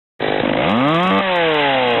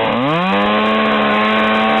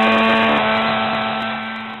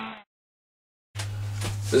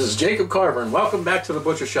Jacob Carver, and welcome back to the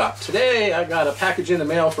Butcher Shop. Today I got a package in the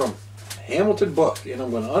mail from Hamilton Book, and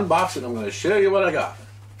I'm going to unbox it and I'm going to show you what I got.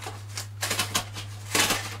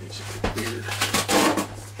 It's a bit weird.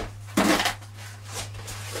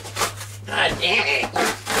 God damn it!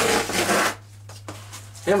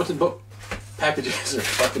 Hamilton Book packages are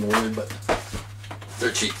fucking weird, but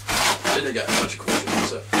they're cheap. And they got a bunch of cool shit.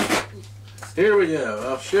 So here we go.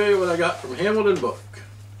 I'll show you what I got from Hamilton Book.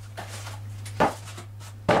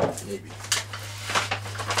 Maybe.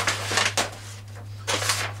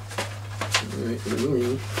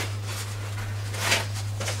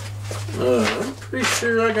 I'm pretty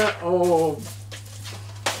sure I got all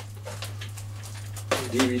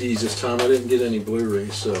DVDs this time. I didn't get any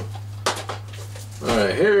Blu-rays, so.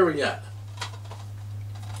 Alright, here we got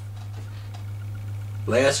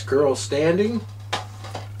Last Girl Standing.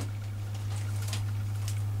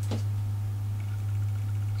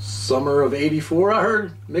 Summer of '84. I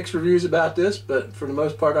heard mixed reviews about this, but for the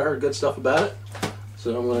most part I heard good stuff about it.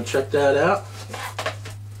 So I'm going to check that out.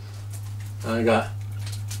 I got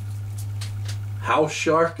House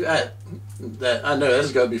Shark. That I know this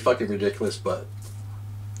is going to be fucking ridiculous, but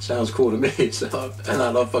it sounds cool to me. So, and I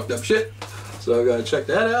love fucked up shit. So I got to check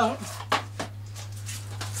that out.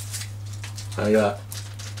 I got,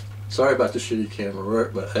 sorry about the shitty camera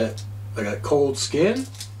work, but I got Cold Skin.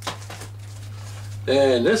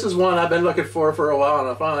 And this is one I've been looking for a while, and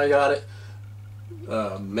I finally got it.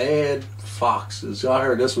 Mad Foxes. I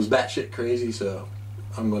heard this was batshit crazy, so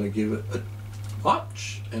I'm going to give it a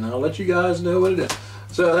watch, and I'll let you guys know what it is.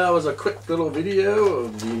 So that was a quick little video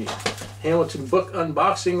of the Hamilton Book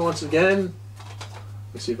unboxing once again.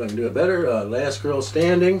 Let's see if I can do it better. Last Girl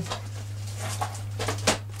Standing.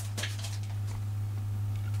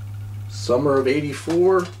 Summer of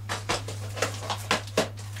 '84.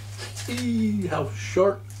 House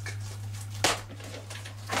Shark.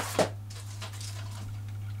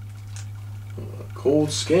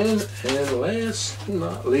 Cold Skin, and last but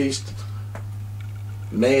not least,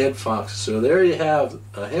 Mad Fox. So there you have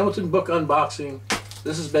a Hamilton Book unboxing.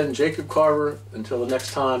 This has been Jacob Carver. Until the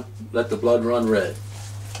next time, let the blood run red.